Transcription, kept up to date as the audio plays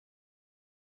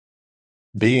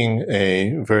being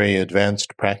a very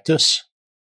advanced practice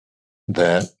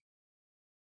that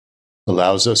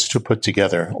allows us to put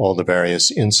together all the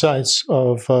various insights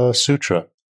of sutra.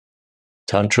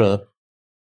 Tantra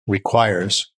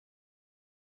requires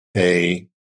a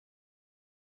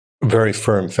very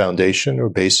firm foundation or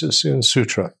basis in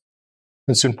sutra.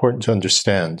 It's important to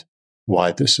understand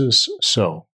why this is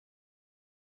so.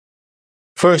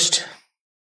 First,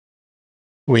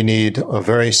 we need a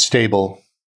very stable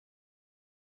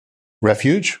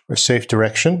refuge or safe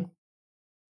direction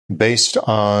based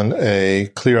on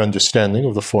a clear understanding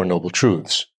of the Four Noble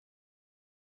Truths.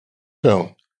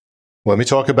 So, when we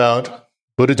talk about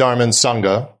Buddha, Dharma, and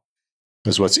Sangha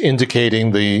as what's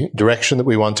indicating the direction that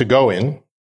we want to go in,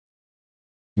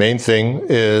 main thing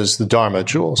is the Dharma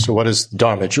jewel. So what is the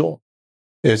Dharma jewel?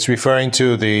 It's referring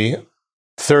to the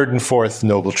third and fourth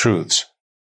Noble Truths.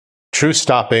 True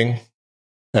stopping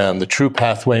and the true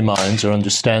pathway minds are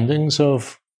understandings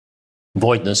of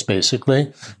voidness,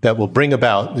 basically, that will bring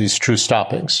about these true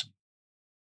stoppings.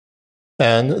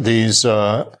 And these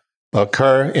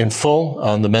occur in full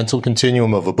on the mental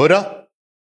continuum of a Buddha.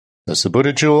 That's the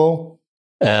Buddha jewel.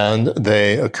 And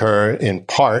they occur in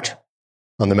part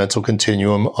on the mental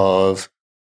continuum of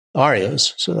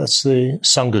Aryas. So that's the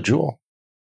Sangha jewel.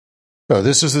 So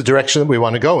this is the direction that we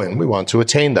want to go in. We want to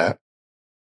attain that.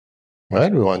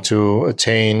 Right? We want to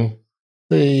attain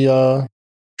the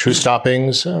true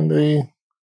stoppings and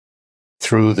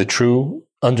through the true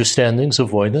understandings of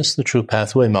voidness, the true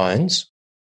pathway minds,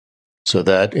 so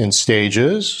that in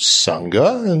stages,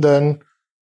 Sangha, and then,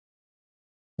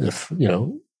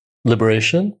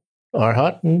 liberation,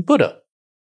 Arhat, and Buddha.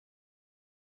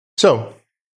 So,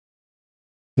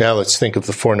 now let's think of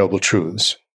the Four Noble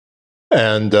Truths.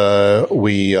 And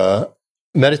we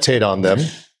meditate on them,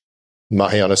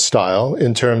 Mahayana style,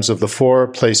 in terms of the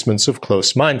four placements of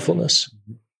close mindfulness.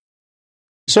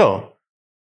 So,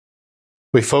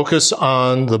 we focus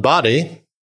on the body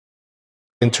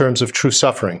in terms of true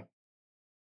suffering.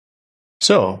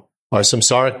 So, our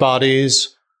samsaric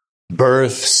bodies,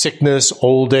 birth, sickness,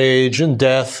 old age, and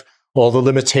death, all the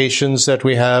limitations that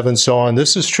we have, and so on,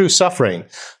 this is true suffering.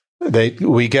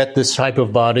 We get this type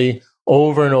of body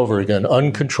over and over again,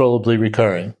 uncontrollably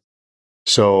recurring.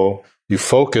 So, you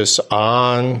focus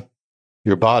on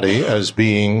your body as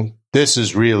being, this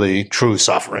is really true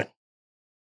suffering.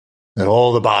 And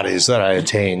all the bodies that I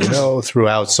attain,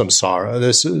 throughout samsara,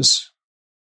 this is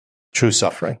true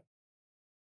suffering.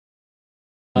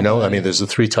 There's the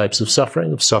three types of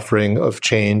suffering of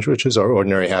change, which is our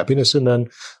ordinary happiness, and then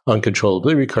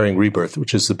uncontrollably recurring rebirth,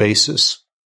 which is the basis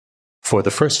for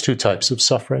the first two types of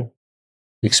suffering,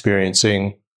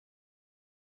 experiencing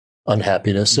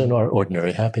unhappiness and our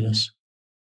ordinary happiness.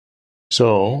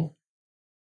 So,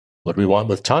 what we want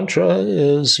with Tantra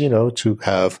is, to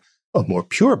have a more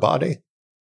pure body,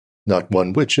 not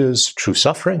one which is true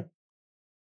suffering.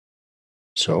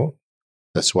 So,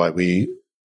 that's why we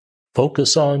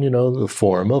focus on, the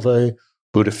form of a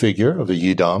Buddha figure, of a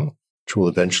yidam, which will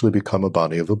eventually become a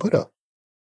body of a Buddha.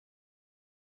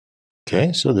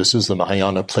 Okay, so this is the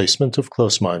Mahayana placement of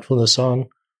close mindfulness on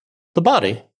the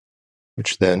body,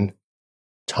 which then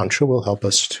Tantra will help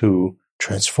us to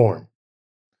transform.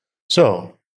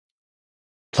 So,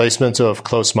 placement of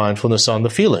close mindfulness on the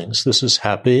feelings. This is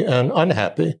happy and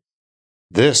unhappy.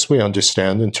 This we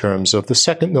understand in terms of the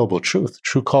second noble truth,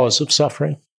 true cause of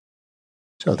suffering.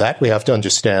 So that we have to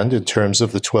understand in terms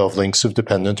of the 12 links of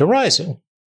dependent arising.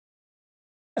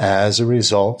 As a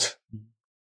result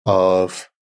of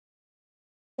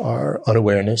our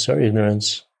unawareness, our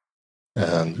ignorance,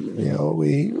 and,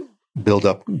 we build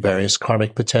up various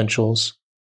karmic potentials,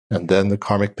 and then the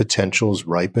karmic potentials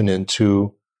ripen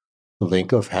into the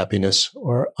link of happiness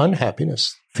or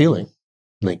unhappiness,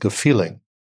 link of feeling.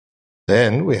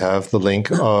 Then we have the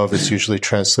link of, it's usually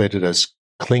translated as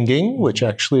clinging, which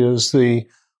actually is the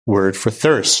word for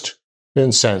thirst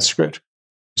in Sanskrit.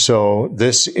 So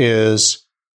this is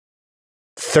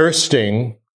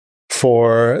thirsting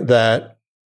for that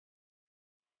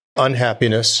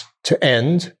unhappiness to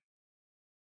end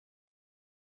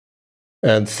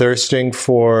and thirsting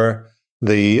for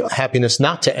the happiness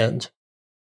not to end.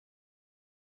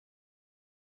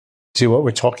 See what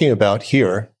we're talking about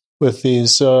here with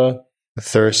these the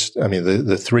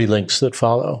three links that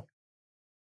follow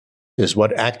is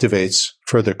what activates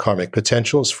further karmic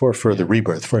potentials for further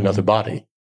rebirth for another body.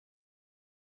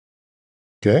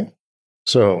 Okay?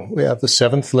 So we have the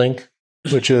seventh link,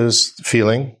 which is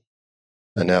feeling,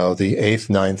 and now the 8th,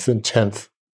 9th, and 10th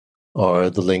are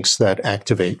the links that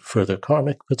activate further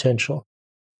karmic potential.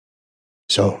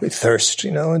 So we thirst,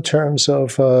 in terms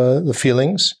of the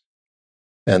feelings.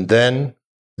 And then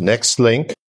The next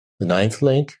link, the ninth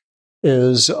link,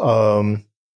 is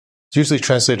it's usually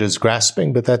translated as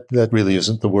grasping, but that really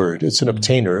isn't the word. It's an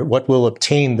obtainer. What will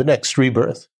obtain the next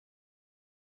rebirth?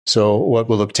 So what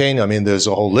will obtain, I mean, there's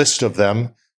a whole list of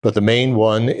them, but the main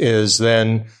one is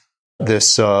then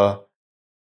this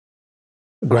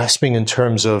grasping in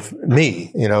terms of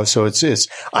me, so it's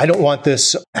I don't want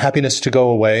this happiness to go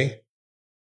away.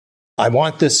 I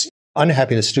want this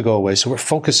unhappiness to go away. So we're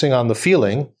focusing on the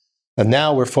feeling, and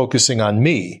now we're focusing on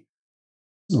me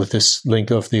with this link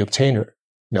of the obtainer.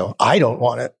 I don't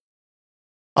want it.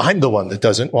 I'm the one that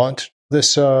doesn't want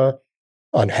this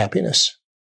unhappiness.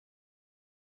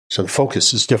 So the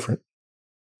focus is different.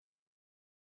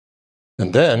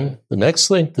 And then the next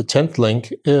link, the 10th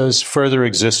link, is further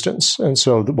existence. And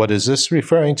so what is this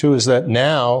referring to is that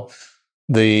now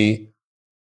the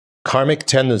karmic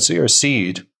tendency or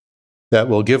seed that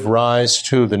will give rise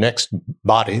to the next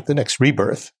body, the next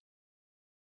rebirth,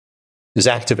 is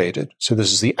activated. So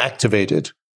this is the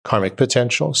activated karmic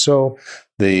potential. So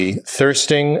the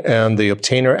thirsting and the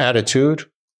obtainer attitude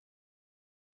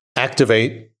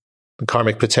activate the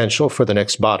karmic potential for the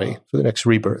next body, for the next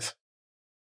rebirth.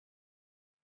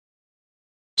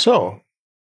 So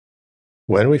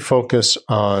when we focus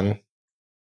on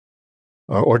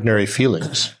our ordinary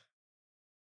feelings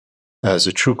as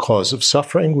a true cause of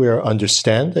suffering, we are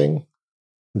understanding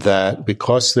that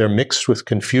because they're mixed with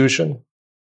confusion,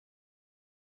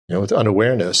 with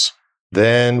unawareness,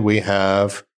 then we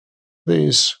have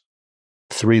these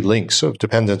 3 links of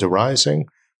dependent arising,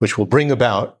 which will bring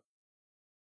about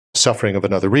suffering of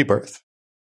another rebirth.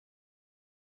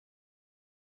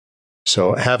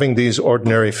 So having these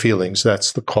ordinary feelings,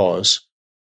 that's the cause.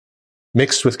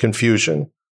 Mixed with confusion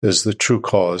is the true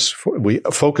cause. We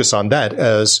focus on that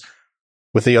as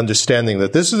with the understanding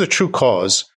that this is the true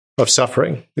cause of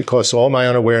suffering, because all my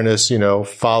unawareness,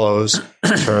 follows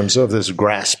in terms of this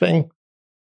grasping, in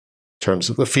terms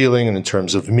of the feeling, and in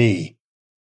terms of me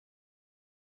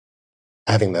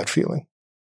having that feeling.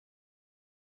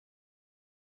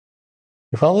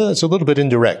 You follow? That's a little bit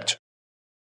indirect.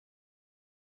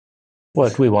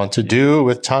 What we want to do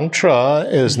with Tantra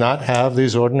is not have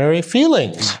these ordinary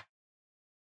feelings.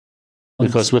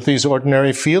 Because with these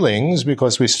ordinary feelings,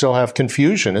 because we still have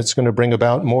confusion, it's going to bring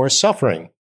about more suffering.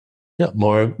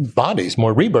 More bodies,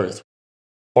 more rebirth.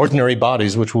 Ordinary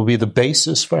bodies, which will be the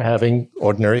basis for having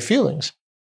ordinary feelings,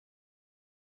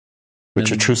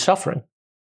 which are true suffering.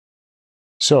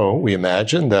 So we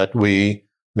imagine that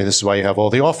this is why you have all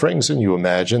the offerings, and you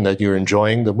imagine that you're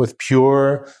enjoying them with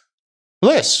pure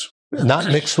bliss, not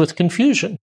mixed with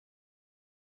confusion.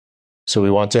 So we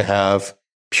want to have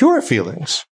pure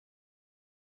feelings,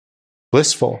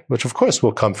 blissful, which of course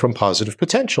will come from positive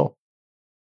potential.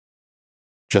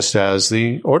 Just as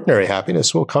the ordinary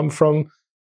happiness will come from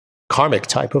karmic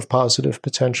type of positive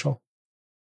potential.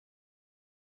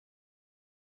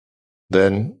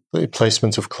 Then the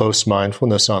placement of close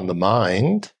mindfulness on the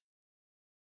mind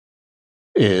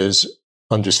is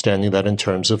understanding that in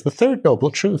terms of the third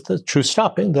noble truth, the true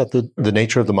stopping, that the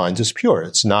nature of the mind is pure.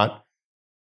 It's not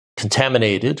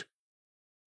contaminated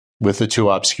with the 2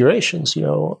 obscurations,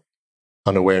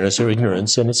 unawareness or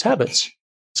ignorance and its habits,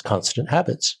 its constant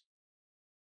habits.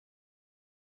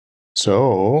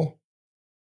 So,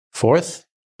 4th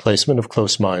placement of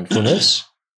close mindfulness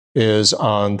is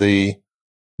on the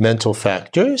mental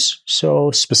factors,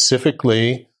 so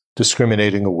specifically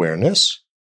discriminating awareness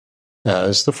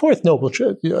as the 4th noble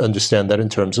truth. You understand that in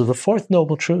terms of the 4th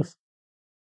noble truth.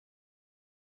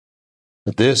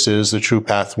 That this is the true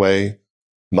pathway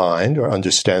mind or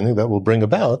understanding that will bring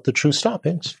about the true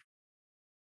stoppings.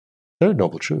 3rd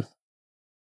noble truth.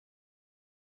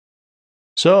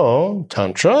 So,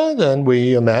 Tantra, then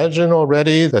we imagine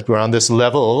already that we're on this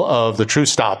level of the true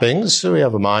stoppings. So we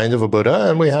have a mind of a Buddha,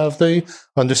 and we have the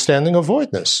understanding of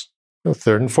voidness, the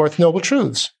 3rd and 4th noble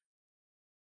truths.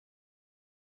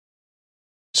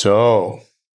 So,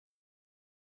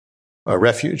 our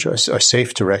refuge, our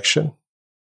safe direction,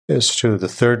 is to the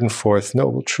 3rd and 4th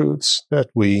noble truths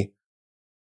that we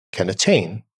can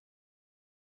attain.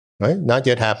 Right? Not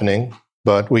yet happening,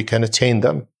 but we can attain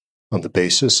them on the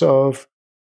basis of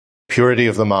purity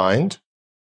of the mind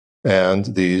and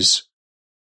these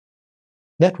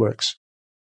networks,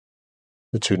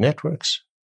 the 2 networks.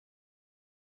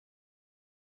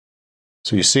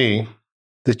 So you see,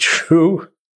 the true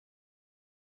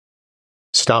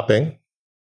stopping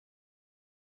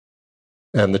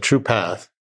and the true path,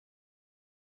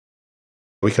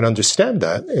 we can understand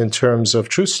that in terms of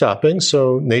true stopping,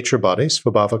 so nature bodies,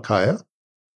 svabhavakaya,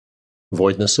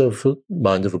 voidness of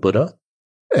mind of a Buddha,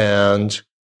 and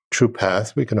true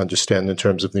path we can understand in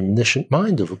terms of the omniscient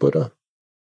mind of a Buddha.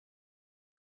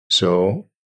 So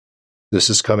this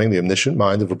is coming, the omniscient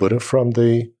mind of a Buddha, from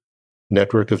the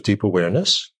network of deep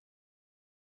awareness.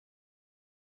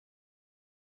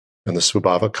 And the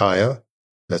Svabhava Kaya,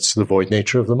 that's the void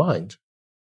nature of the mind.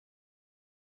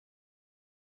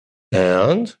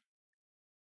 And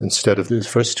instead of these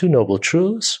first two noble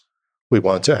truths, we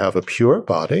want to have a pure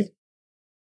body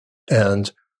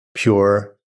and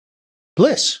pure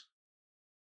bliss,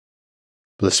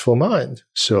 blissful mind.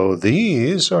 So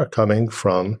these are coming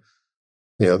from,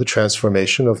 the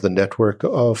transformation of the network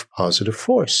of positive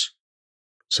force.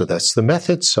 So that's the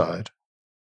method side.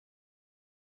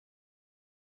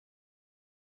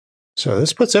 So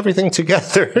this puts everything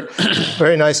together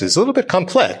very nicely. It's a little bit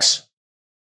complex,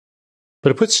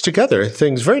 but it puts together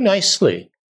things very nicely.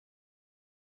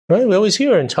 Right? We always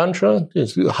hear in Tantra,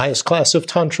 it's the highest class of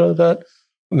Tantra, that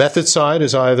method side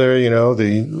is either,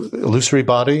 the illusory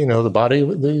body,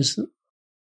 the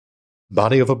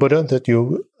body of a Buddha that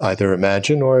you either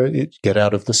imagine or you get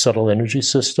out of the subtle energy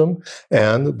system,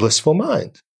 and the blissful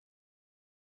mind.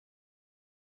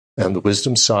 And the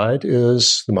wisdom side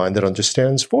is the mind that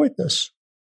understands voidness.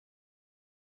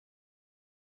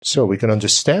 So we can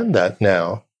understand that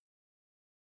now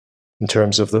in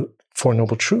terms of the Four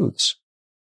Noble Truths.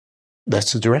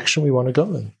 That's the direction we want to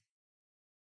go in.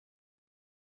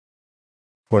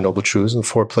 Four Noble Truths and the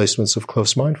four placements of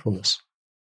close mindfulness.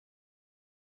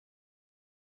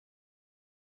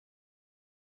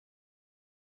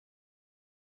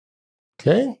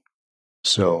 Okay,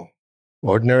 so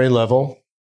ordinary level,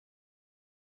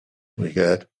 we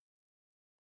get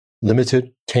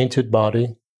limited, tainted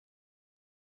body.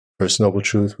 First Noble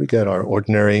Truth, we get our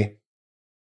ordinary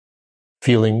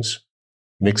feelings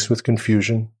mixed with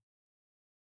confusion.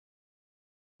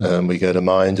 And we get a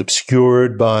mind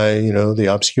obscured by, the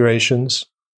obscurations,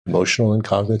 emotional and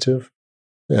cognitive.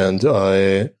 And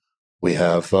we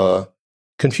have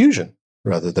confusion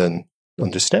rather than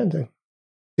understanding,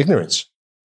 ignorance.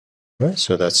 Right?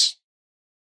 So that's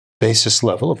basis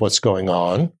level of what's going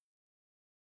on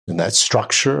in that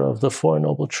structure of the Four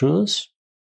Noble Truths.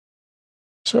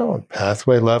 So on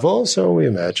pathway level, so we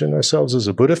imagine ourselves as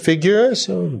a Buddha figure,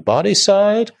 so the body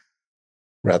side,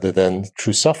 rather than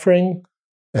true suffering.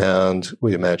 And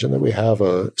we imagine that we have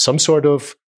some sort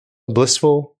of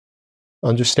blissful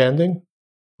understanding,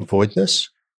 voidness.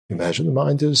 We imagine the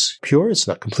mind is pure. It's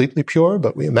not completely pure,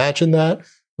 but we imagine that.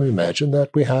 We imagine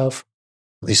that we have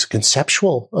at least a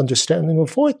conceptual understanding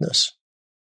of voidness,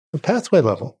 the pathway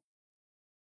level.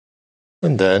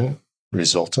 And then,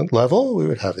 resultant level, we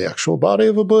would have the actual body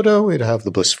of a Buddha, we'd have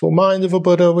the blissful mind of a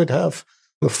Buddha, we'd have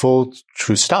the full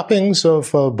true stoppings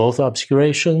of both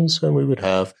obscurations, and we would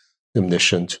have the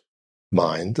omniscient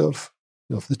mind of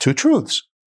the two truths.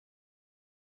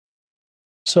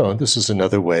 So this is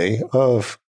another way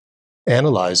of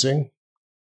analyzing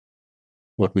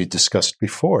what we discussed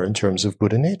before in terms of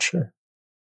Buddha nature.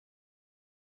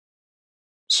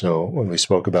 So when we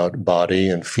spoke about body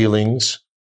and feelings,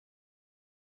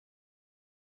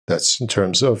 that's in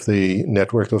terms of the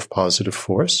network of positive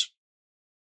force,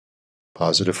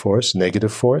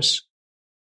 negative force.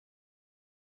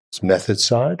 It's method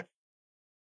side.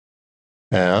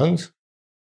 And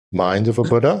mind of a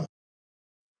Buddha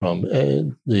from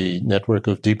the network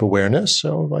of deep awareness,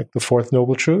 so like the fourth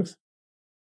noble truth.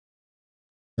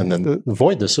 And then the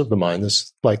voidness of the mind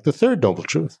is like the third noble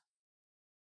truth,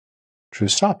 true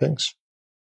stoppings.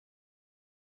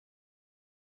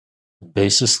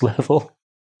 Basis level,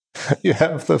 you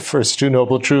have the first two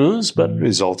noble truths, but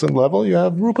resultant level, you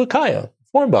have Rupakaya,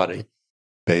 form body.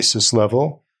 Basis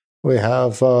level, we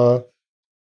have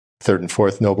third and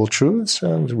fourth noble truths,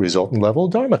 and resultant level,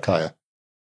 Dharmakaya.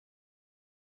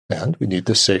 And we need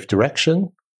the safe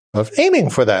direction of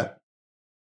aiming for that.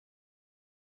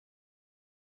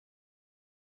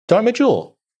 Dharma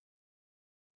jewel,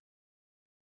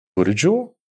 Buddha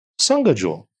jewel, Sangha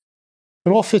jewel. It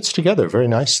all fits together very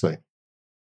nicely. A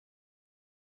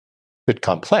bit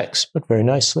complex, but very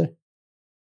nicely.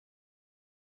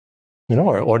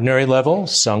 Our ordinary level,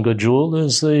 Sangha jewel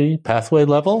is the pathway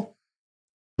level,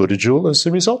 Buddha jewel is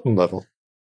the resultant level.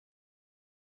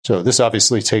 So this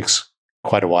obviously takes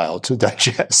quite a while to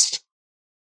digest,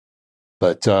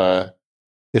 but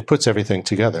it puts everything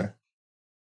together.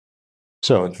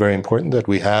 So it's very important that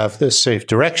we have this safe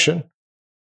direction,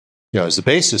 as the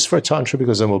basis for Tantra,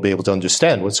 because then we'll be able to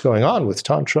understand what's going on with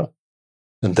Tantra.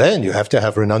 And then you have to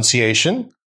have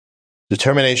renunciation,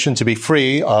 determination to be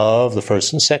free of the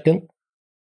first and second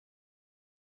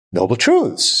noble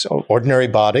truths, so ordinary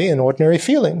body and ordinary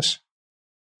feelings.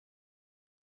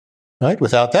 Right?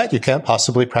 Without that, you can't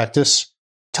possibly practice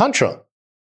Tantra.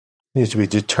 You need to be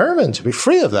determined to be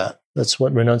free of that. That's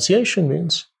what renunciation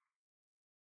means.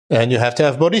 And you have to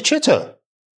have bodhicitta.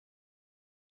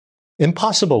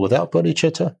 Impossible without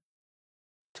bodhicitta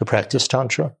to practice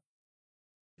Tantra,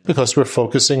 because we're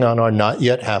focusing on our not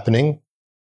yet happening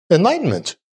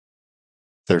enlightenment,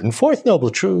 third and fourth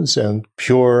noble truths, and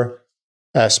pure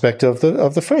aspect of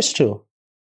the first two.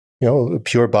 A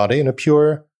pure body and a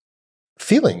pure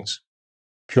feelings,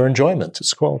 pure enjoyment,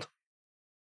 it's called.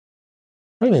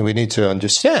 We need to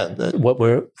understand that what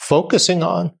we're focusing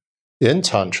on in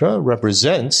Tantra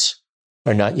represents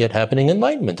our not yet happening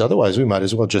enlightenment. Otherwise, we might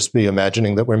as well just be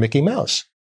imagining that we're Mickey Mouse.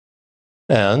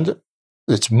 And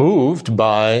it's moved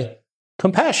by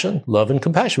compassion, love and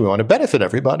compassion. We want to benefit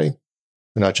everybody.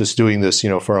 We're not just doing this,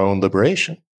 for our own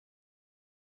liberation.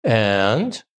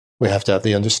 And we have to have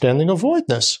the understanding of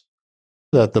voidness,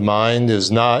 that the mind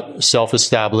is not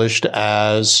self-established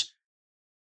as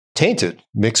tainted,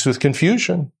 mixed with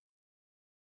confusion,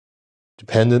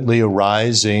 dependently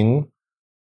arising.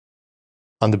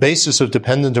 On the basis of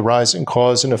dependent arising,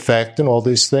 cause and effect, and all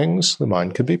these things, the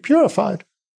mind could be purified.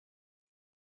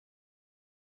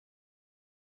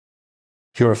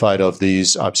 Purified of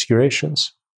these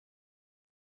obscurations.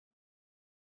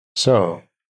 So,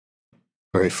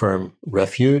 very firm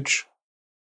refuge,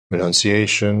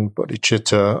 renunciation,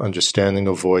 bodhicitta, understanding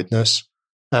of voidness,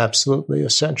 absolutely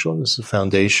essential. This is the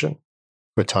foundation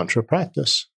for Tantra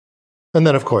practice. And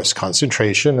then, of course,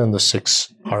 concentration and the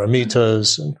 6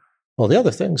 paramitas and all the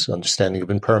other things, understanding of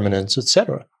impermanence,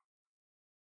 etc.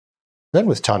 Then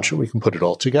with Tantra, we can put it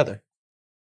all together.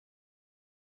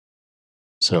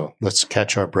 So let's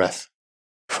catch our breath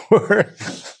for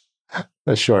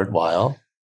a short while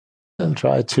and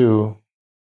try to,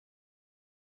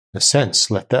 in a sense,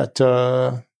 let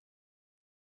that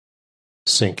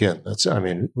sink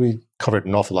in. We covered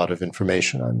an awful lot of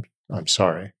information. I'm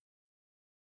sorry.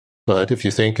 But if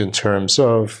you think in terms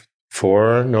of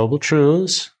 4 noble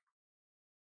truths,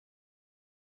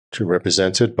 which are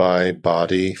represented by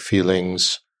body,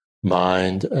 feelings,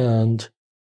 mind, and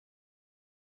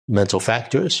mental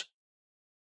factors,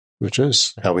 which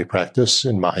is how we practice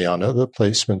in Mahayana, the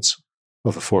placements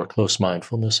of the 4 close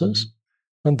mindfulnesses.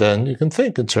 And then you can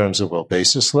think in terms of,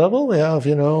 basis level, we have,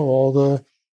 all the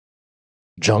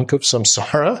junk of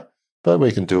samsara, but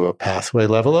we can do a pathway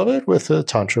level of it with a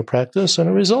Tantra practice and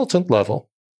a resultant level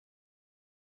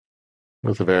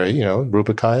with a very,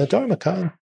 Rupakaya,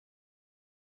 Dharmakaya.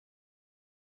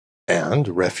 And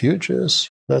refuge is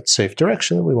that safe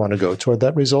direction that we want to go toward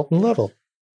that resultant level.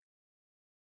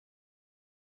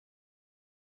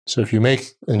 So if you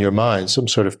make in your mind some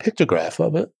sort of pictograph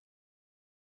of it,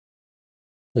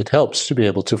 it helps to be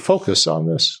able to focus on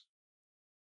this,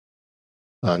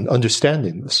 on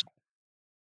understanding this.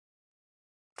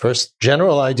 First,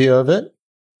 general idea of it,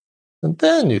 and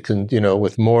then you can,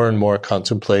 with more and more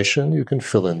contemplation, you can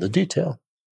fill in the detail.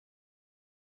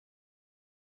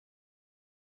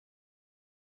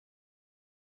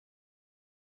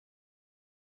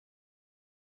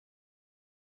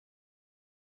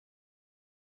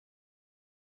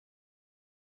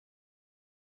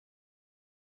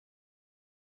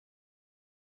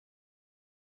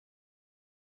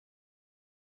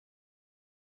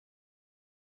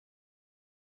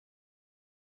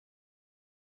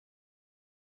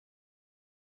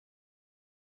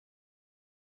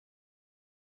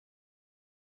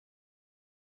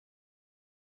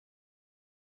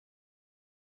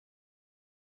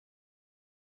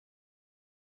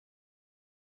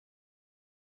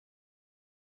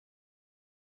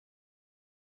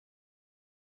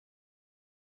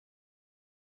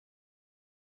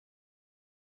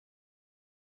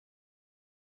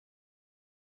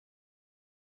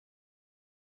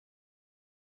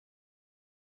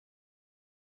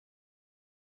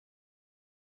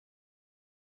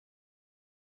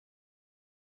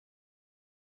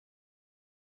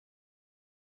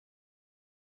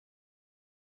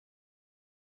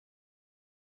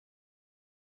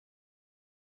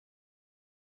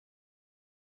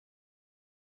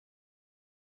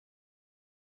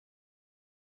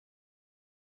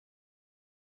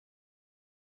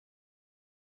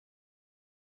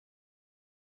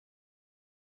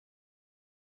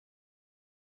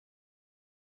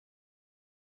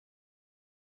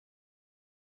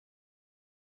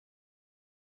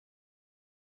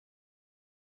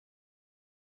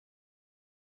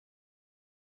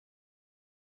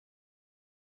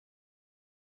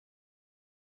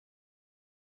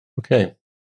 Okay.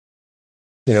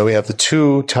 We have the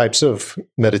 2 types of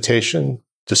meditation.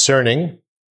 Discerning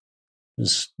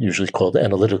is usually called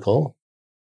analytical,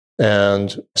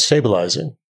 and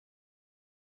stabilizing.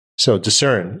 So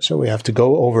discern. So we have to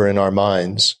go over in our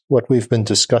minds what we've been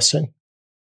discussing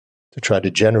to try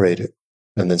to generate it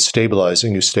And then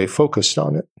stabilizing, you stay focused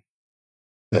on it.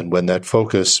 And when that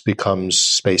focus becomes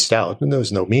spaced out and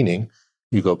there's no meaning,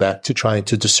 you go back to trying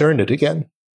to discern it again,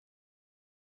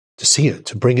 to see it,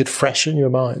 to bring it fresh in your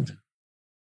mind.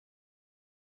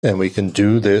 And we can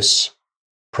do this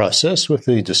process with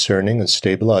the discerning and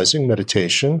stabilizing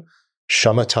meditation,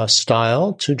 shamatha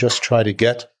style, to just try to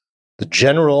get the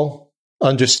general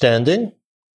understanding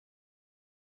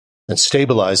and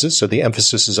stabilize it. So the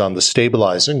emphasis is on the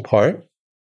stabilizing part.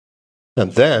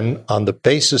 And then on the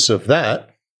basis of that,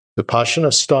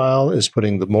 Vipassana style is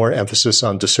putting the more emphasis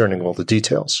on discerning all the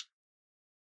details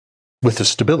with the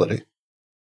stability.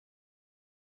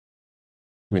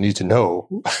 We need to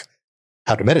know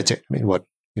how to meditate. I mean,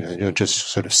 you don't just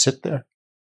sort of sit there.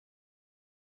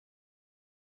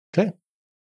 Okay.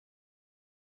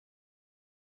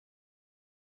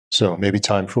 So maybe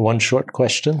time for one short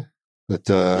question, but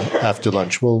after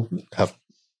lunch we'll have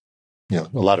a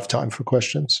lot of time for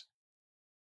questions.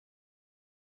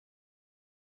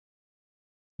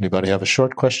 Anybody have a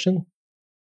short question?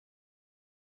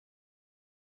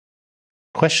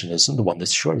 Question isn't the one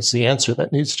that's short, it's the answer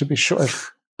that needs to be short.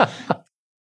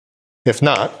 If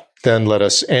not, then let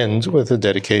us end with a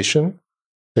dedication.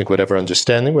 I think whatever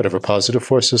understanding, whatever positive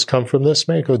forces come from this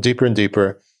may go deeper and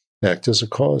deeper, act as a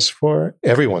cause for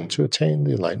everyone to attain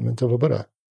the enlightenment of a Buddha,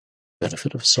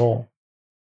 benefit of soul.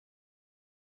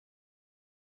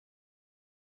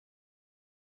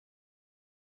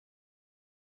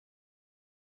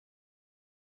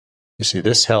 You see,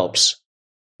 this helps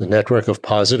the network of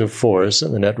positive force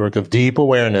and the network of deep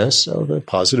awareness of the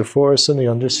positive force and the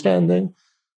understanding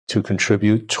to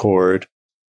contribute toward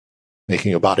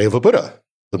making a body of a Buddha,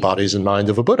 the bodies and mind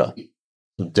of a Buddha.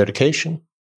 Dedication,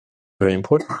 very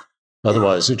important.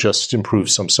 Otherwise, it just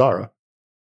improves samsara.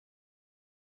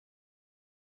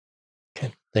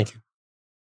 Okay, thank you.